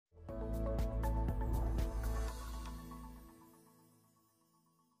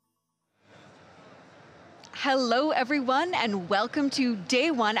Hello everyone, and welcome to day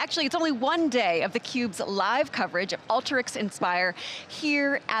one. Actually, it's only one day of theCUBE's live coverage of Alteryx Inspire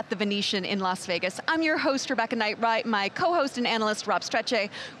here at the Venetian in Las Vegas. I'm your host, Rebecca Knight. My co-host and analyst, Rob Strechay,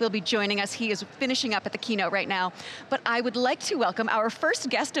 will be joining us. He is finishing up at the keynote right now. But I would like to welcome our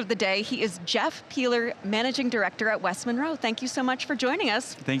first guest of the day. He is Jeff Pehler, Managing Director at West Monroe. Thank you so much for joining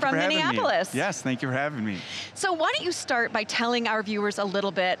us from Minneapolis. Yes, thank you for having me. So why don't you start by telling our viewers a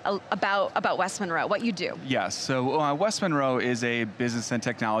little bit about West Monroe, what you do. Yes, so West Monroe is a business and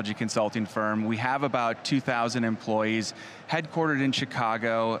technology consulting firm. We have about 2,000 employees, headquartered in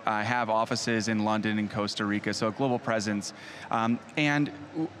Chicago, have offices in London and Costa Rica, so a global presence. And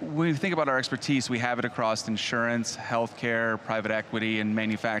when we think about our expertise, we have it across insurance, healthcare, private equity, and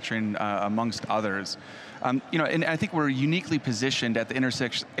manufacturing, amongst others. And I think we're uniquely positioned at the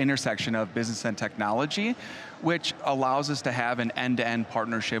intersection of business and technology, which allows us to have an end-to-end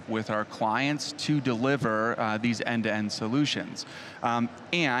partnership with our clients to deliver these end-to-end solutions.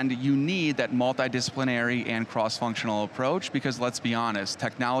 And you need that multidisciplinary and cross-functional approach because let's be honest,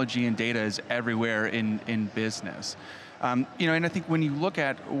 technology and data is everywhere in business. And I think when you look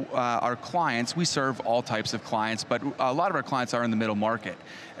at our clients, we serve all types of clients, but a lot of our clients are in the middle market.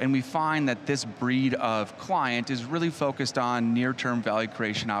 And we find that this breed of client is really focused on near-term value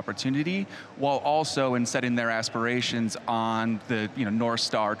creation opportunity, while also in setting their aspirations on the North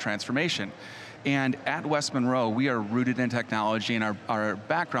Star transformation. And at West Monroe, we are rooted in technology and our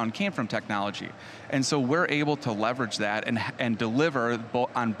background came from technology. And so we're able to leverage that and deliver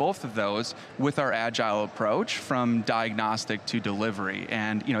on both of those with our agile approach from diagnostic to delivery.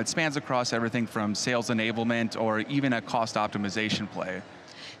 And it spans across everything from sales enablement or even a cost optimization play.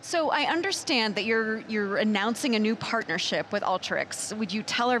 So I understand that you're announcing a new partnership with Alteryx. Would you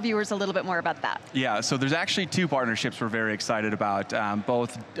tell our viewers a little bit more about that? Yeah, so there's actually two partnerships we're very excited about,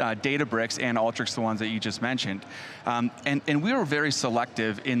 both Databricks and Alteryx, the ones that you just mentioned. And we were very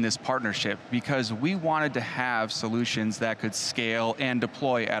selective in this partnership because we wanted to have solutions that could scale and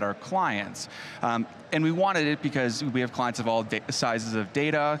deploy at our clients. And we wanted it because we have clients of all sizes of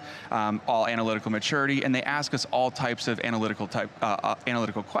data, all analytical maturity, and they ask us all types of analytical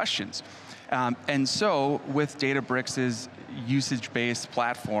questions. And so with Databricks' usage-based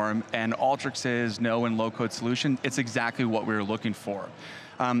platform and Alteryx's no and low-code solution, it's exactly what we were looking for.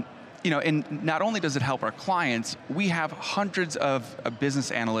 And not only does it help our clients, we have hundreds of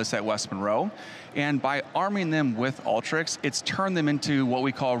business analysts at West Monroe, and by arming them with Alteryx, it's turned them into what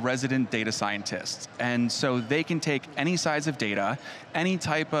we call resident data scientists. And so they can take any size of data, any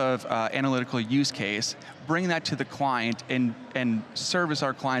type of analytical use case, bring that to the client and service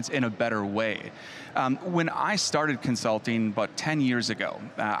our clients in a better way. When I started consulting about 10 years ago,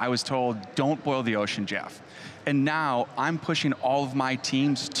 I was told, don't boil the ocean, Jeff. And now I'm pushing all of my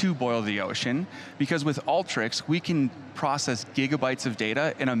teams to boil the ocean because with Alteryx, we can process gigabytes of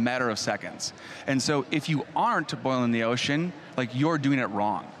data in a matter of seconds. And so if you aren't boiling the ocean, you're doing it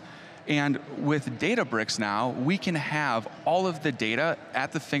wrong. And with Databricks now, we can have all of the data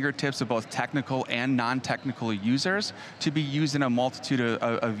at the fingertips of both technical and non-technical users to be used in a multitude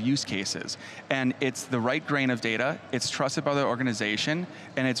of use cases. And it's the right grain of data, it's trusted by the organization,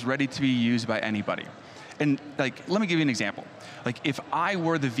 and it's ready to be used by anybody. And let me give you an example. If I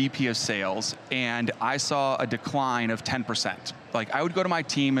were the VP of sales and I saw a decline of 10%, I would go to my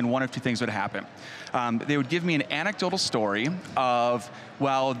team and one of two things would happen. They would give me an anecdotal story of,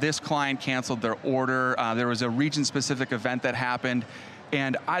 well, this client canceled their order, there was a region-specific event that happened,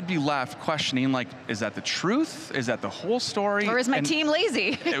 and I'd be left questioning, is that the truth? Is that the whole story? Or is my team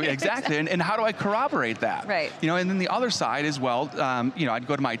lazy? Exactly, and how do I corroborate that? Right. And then the other side is, well, I'd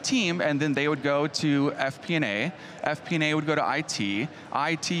go to my team, and then they would go to FP&A. FP&A would go to IT.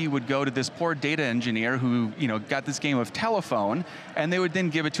 IT would go to this poor data engineer who, got this game of telephone, and they would then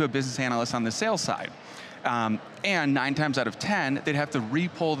give it to a business analyst on the sales side. And 9 times out of 10, they'd have to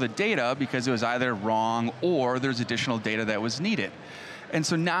re-pull the data because it was either wrong or there's additional data that was needed. And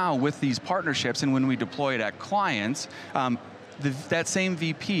so now with these partnerships and when we deploy it at clients, that same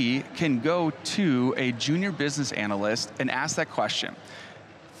VP can go to a junior business analyst and ask that question.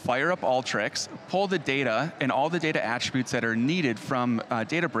 Fire up Alteryx, pull the data and all the data attributes that are needed from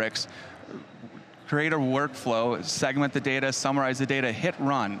Databricks, create a workflow, segment the data, summarize the data, hit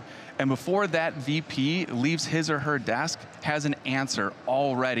run. And before that VP leaves his or her desk, has an answer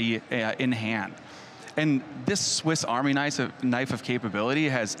already in hand. And this Swiss Army knife of capability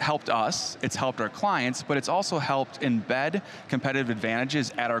has helped us, it's helped our clients, but it's also helped embed competitive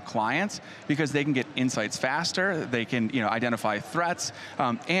advantages at our clients because they can get insights faster, they can identify threats,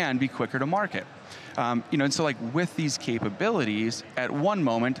 and be quicker to market. And so like with these capabilities, at one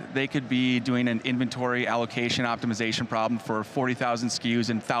moment, they could be doing an inventory allocation optimization problem for 40,000 SKUs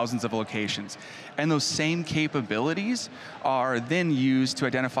in thousands of locations. And those same capabilities are then used to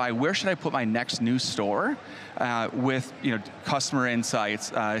identify where should I put my next new store with customer insights,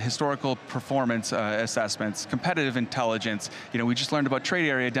 historical performance assessments, competitive intelligence. We just learned about trade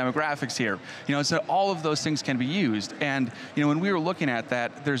area demographics here. So all of those things can be used. And when we were looking at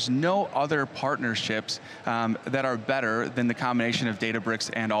that, there's no other partnerships that are better than the combination of Databricks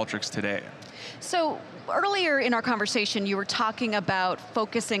and Alteryx today. So earlier in our conversation, you were talking about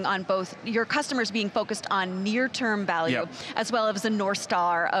focusing on both your customers being focused on near-term value, as well as the North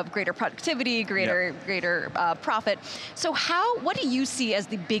Star of greater productivity, greater profit. So what do you see as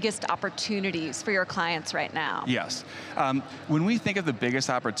the biggest opportunities for your clients right now? Yes. When we think of the biggest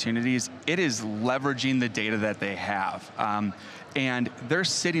opportunities, it is leveraging the data that they have. And they're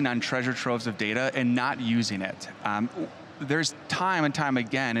sitting on treasure troves of data and not using it. There's time and time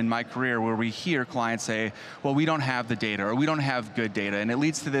again in my career where we hear clients say, well, we don't have the data, or we don't have good data, and it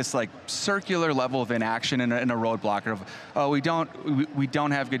leads to this like circular level of inaction and a roadblock of, oh, we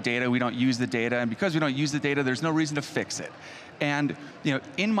don't have good data, we don't use the data, and because we don't use the data, there's no reason to fix it. And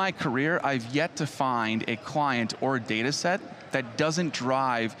in my career, I've yet to find a client or a data set that doesn't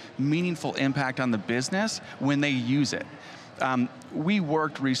drive meaningful impact on the business when they use it. We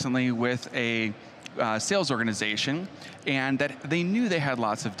worked recently with a sales organization, and that they knew they had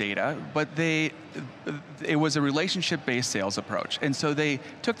lots of data, but it was a relationship-based sales approach. And so they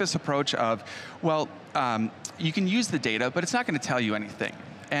took this approach of, well, you can use the data, but it's not going to tell you anything.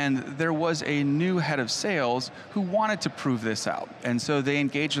 And there was a new head of sales who wanted to prove this out. And so they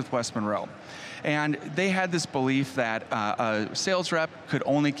engaged with West Monroe. And they had this belief that a sales rep could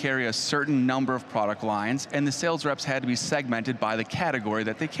only carry a certain number of product lines, and the sales reps had to be segmented by the category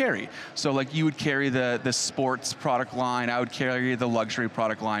that they carry. So like you would carry the sports product line, I would carry the luxury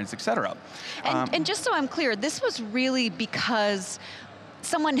product lines, et cetera. And just so I'm clear, this was really because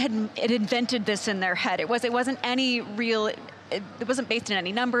someone had invented this in their head. It wasn't any real, it wasn't based on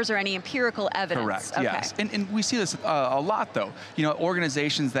any numbers or any empirical evidence. Correct, okay. yes. And we see this a lot though.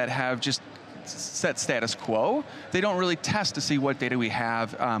 Organizations that have just set status quo, they don't really test to see what data we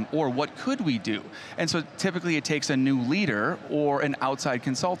have or what could we do. And so typically it takes a new leader or an outside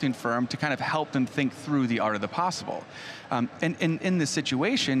consulting firm to kind of help them think through the art of the possible. And in this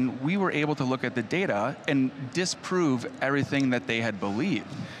situation, we were able to look at the data and disprove everything that they had believed.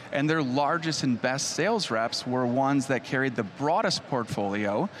 And their largest and best sales reps were ones that carried the broadest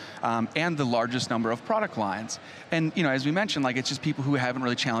portfolio and the largest number of product lines. And as we mentioned, like it's just people who haven't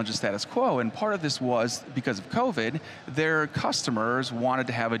really challenged the status quo. And part of this was because of COVID, their customers wanted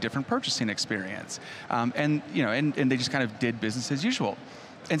to have a different purchasing experience, and they just kind of did business as usual.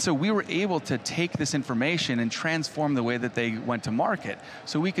 And so we were able to take this information and transform the way that they went to market.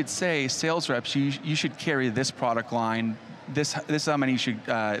 So we could say, sales reps, you should carry this product line. This is how many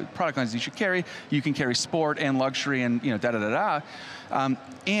product lines you should carry. You can carry sport and luxury and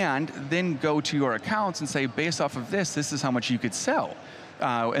and then go to your accounts and say, based off of this is how much you could sell.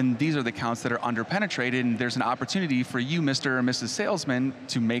 And these are the accounts that are underpenetrated, and there's an opportunity for you, Mr. or Mrs. Salesman,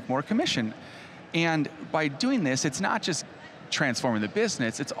 to make more commission. And by doing this, it's not just transforming the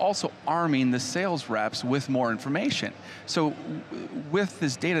business, it's also arming the sales reps with more information. So with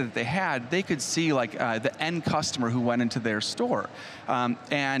this data that they had, they could see like the end customer who went into their store.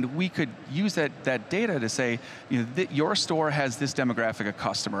 And we could use that data to say, your store has this demographic of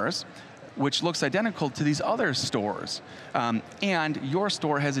customers, which looks identical to these other stores. And your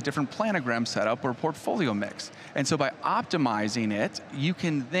store has a different planogram setup or portfolio mix. And so by optimizing it, you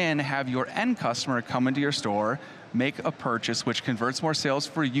can then have your end customer come into your store, make a purchase, which converts more sales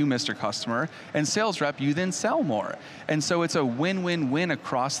for you, Mr. Customer, and sales rep, you then sell more. And so it's a win-win-win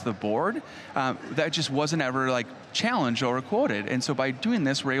across the board that just wasn't ever like challenged or quoted. And so by doing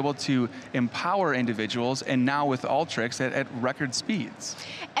this, we're able to empower individuals, and now with Alteryx at record speeds.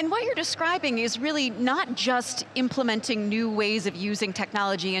 And what you're describing is really not just implementing new ways of using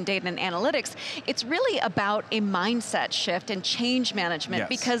technology and data and analytics, it's really about a mindset shift and change management,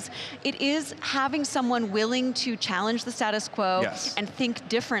 because it is having someone willing to challenge the status quo and think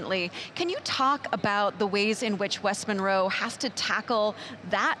differently. Can you talk about the ways in which West Monroe has to tackle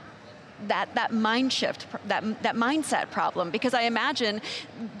that mind shift, that mindset problem? Because I imagine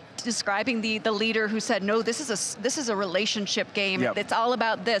describing the leader who said, no, this is a relationship game. Yep. It's all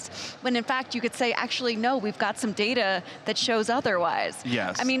about this. When in fact you could say, actually no, we've got some data that shows otherwise.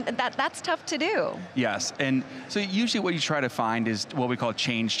 Yes. I mean, that's tough to do. Yes, and so usually what you try to find is what we call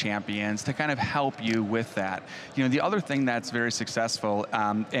change champions to kind of help you with that. You know, the other thing that's very successful,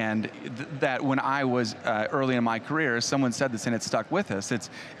 and that when I was early in my career, someone said this and it stuck with us. It's,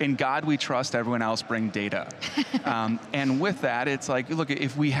 in God we trust, everyone else bring data. And with that, it's like, look,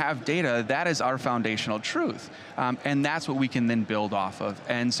 if we have data, that is our foundational truth. And that's what we can then build off of.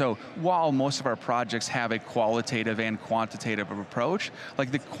 And so while most of our projects have a qualitative and quantitative approach,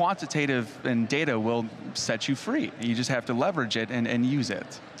 like the quantitative and data will set you free. You just have to leverage it and use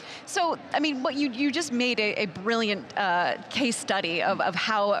it. So, I mean, what you just made a brilliant case study of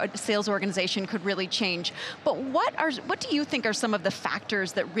how a sales organization could really change. But what do you think are some of the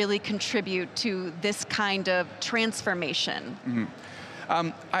factors that really contribute to this kind of transformation? Mm-hmm.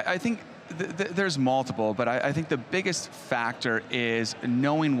 I think there's multiple, but I think the biggest factor is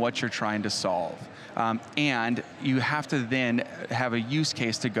knowing what you're trying to solve. And you have to then have a use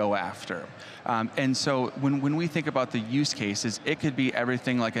case to go after. And so when we think about the use cases, it could be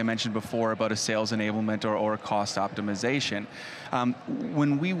everything like I mentioned before about a sales enablement or a cost optimization.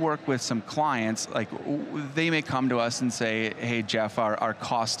 When we work with some clients, like they may come to us and say, hey Jeff, our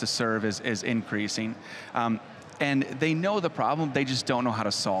cost to serve is increasing. And they know the problem, they just don't know how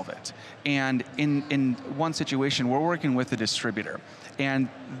to solve it. And in one situation, we're working with a distributor, and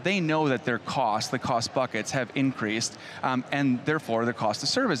they know that their costs, the cost buckets, have increased, and therefore their cost to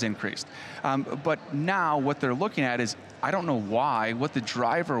serve has increased. But now what they're looking at is, I don't know why, what the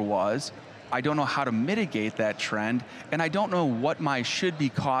driver was, I don't know how to mitigate that trend, and I don't know what my should-be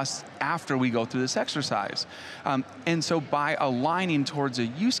costs after we go through this exercise. And so by aligning towards a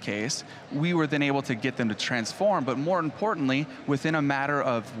use case, we were then able to get them to transform, but more importantly, within a matter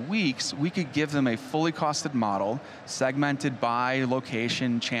of weeks, we could give them a fully costed model, segmented by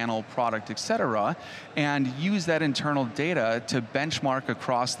location, channel, product, et cetera, and use that internal data to benchmark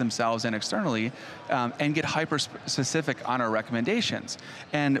across themselves and externally, and get hyper-specific on our recommendations.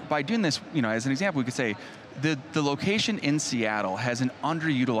 And by doing this, you know, as an example, we could say, the location in Seattle has an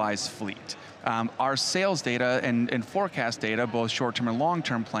underutilized fleet. Our sales data and forecast data, both short-term and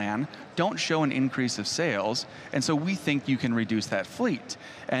long-term plan, don't show an increase of sales, and so we think you can reduce that fleet.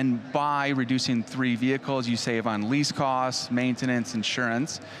 And by reducing 3 vehicles, you save on lease costs, maintenance,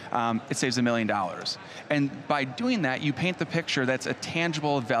 insurance, it saves $1 million. And by doing that, you paint the picture that's a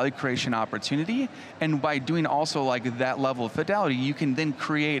tangible value creation opportunity, and by doing also like that level of fidelity, you can then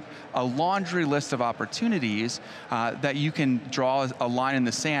create a laundry list of opportunities that you can draw a line in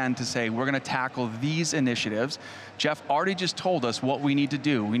the sand to say, we're going to tackle these initiatives. Jeff already just told us what we need to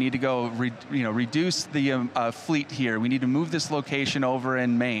do. We need to go reduce the fleet here. We need to move this location over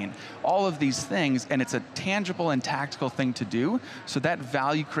in Maine. All of these things, and it's a tangible and tactical thing to do, so that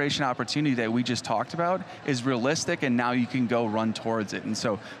value creation opportunity that we just talked about is realistic, and now you can go run towards it. And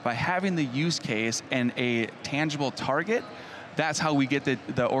so by having the use case and a tangible target, that's how we get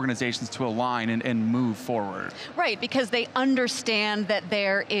the organizations to align and move forward. Right, because they understand that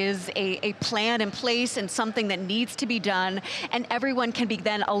there is a plan in place and something that needs to be done, and everyone can be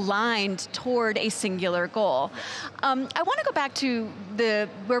then aligned toward a singular goal. I want to go back to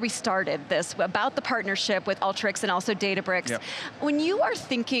where we started this, about the partnership with Alteryx and also Databricks. Yep. When you are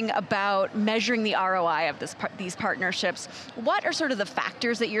thinking about measuring the ROI of these partnerships, what are sort of the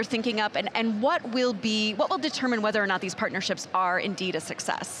factors that you're thinking up, and what will determine whether or not these partnerships are indeed a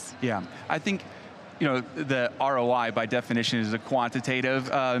success? Yeah, I think the ROI by definition is a quantitative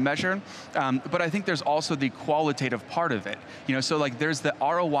measure, but I think there's also the qualitative part of it. So like there's the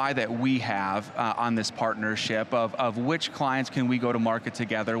ROI that we have on this partnership of which clients can we go to market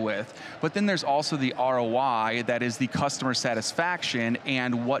together with, but then there's also the ROI that is the customer satisfaction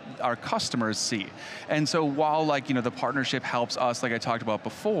and what our customers see. And so while the partnership helps us, like I talked about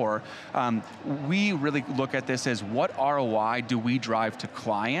before, we really look at this as what ROI do we drive to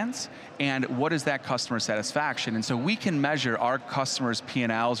clients, and what is that customer satisfaction? And so we can measure our customers'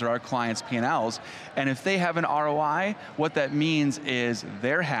 P&Ls or our clients' P&Ls, and if they have an ROI, what that means is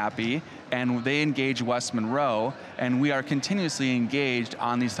they're happy, and they engage West Monroe, and we are continuously engaged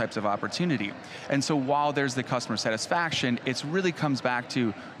on these types of opportunity. And so while there's the customer satisfaction, it really comes back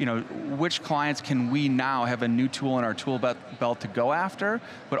to which clients can we now have a new tool in our tool belt to go after,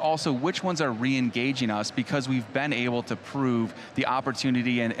 but also which ones are re-engaging us because we've been able to prove the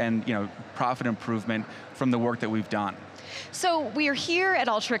opportunity and profit improvement from the work that we've done. So we are here at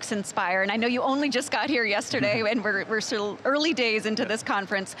Alteryx Inspire, and I know you only just got here yesterday, and we're still early days into this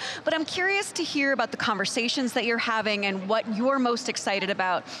conference, but I'm curious to hear about the conversations that you're having and what you're most excited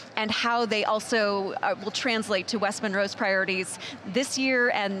about, and how they also will translate to West Monroe's priorities this year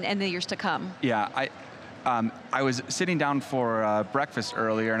and the years to come. Yeah, I was sitting down for breakfast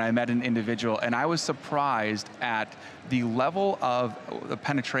earlier, and I met an individual, and I was surprised at the level of the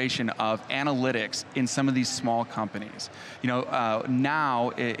penetration of analytics in some of these small companies.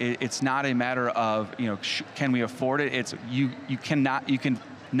 Now it's not a matter of can we afford it. It's you can not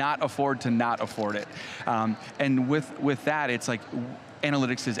afford to not afford it, and with that, it's like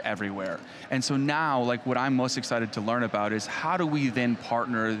analytics is everywhere. And so now, like, what I'm most excited to learn about is how do we then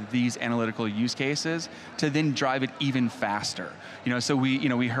partner these analytical use cases to then drive it even faster? So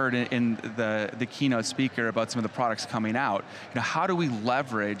we heard in the keynote speaker about some of the products coming out. How do we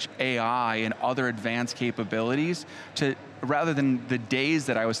leverage AI and other advanced capabilities to, rather than the days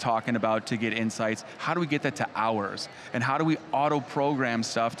that I was talking about to get insights, how do we get that to hours? And how do we auto-program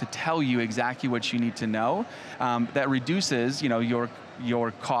stuff to tell you exactly what you need to know that reduces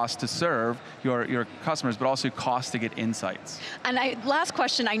your cost to serve your customers, but also cost to get insights. And last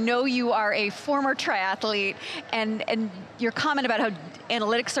question, I know you are a former triathlete, and your comment about how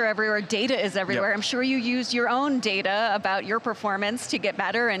analytics are everywhere, data is everywhere. Yep. I'm sure you use your own data about your performance to get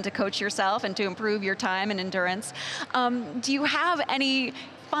better and to coach yourself and to improve your time and endurance. Do you have any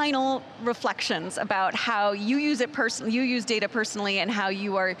final reflections about how you use it personally, you use data personally, and how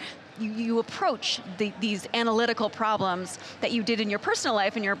you approach these analytical problems that you did in your personal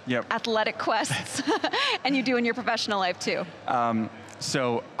life and your athletic quests, and you do in your professional life too?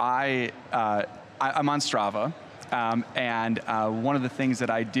 So I'm on Strava. And one of the things that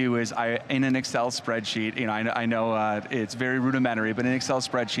I do is in an Excel spreadsheet, I know it's very rudimentary, but in an Excel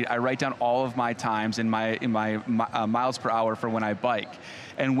spreadsheet, I write down all of my times in my miles per hour for when I bike.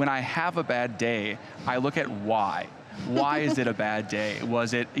 And when I have a bad day, I look at why. Why is it a bad day?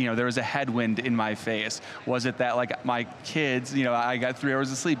 Was it, there was a headwind in my face? Was it that, like, my kids, I got 3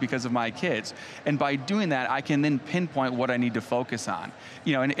 hours of sleep because of my kids? And by doing that, I can then pinpoint what I need to focus on.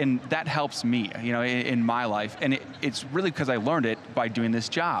 And that helps me, in my life. And it's really because I learned it by doing this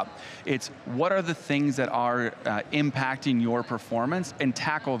job. It's what are the things that are impacting your performance, and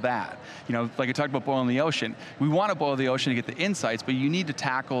tackle that. Like I talked about boiling the ocean. We want to boil the ocean to get the insights, but you need to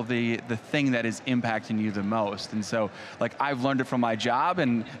tackle the thing that is impacting you the most. And so, like, I've learned it from my job,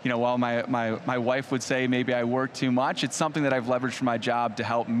 and while my wife would say maybe I work too much, it's something that I've leveraged from my job to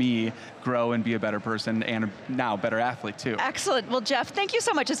help me grow and be a better person, and now a better athlete too. Excellent. Well, Jeff, thank you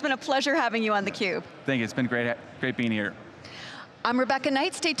so much. It's been a pleasure having you on theCUBE. Thank you. It's been great being here. I'm Rebecca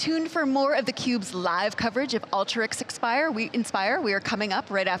Knight. Stay tuned for more of theCUBE's live coverage of Alteryx Inspire. We are coming up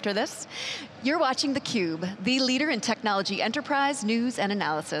right after this. You're watching theCUBE, the leader in technology enterprise, news, and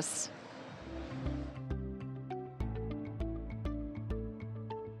analysis.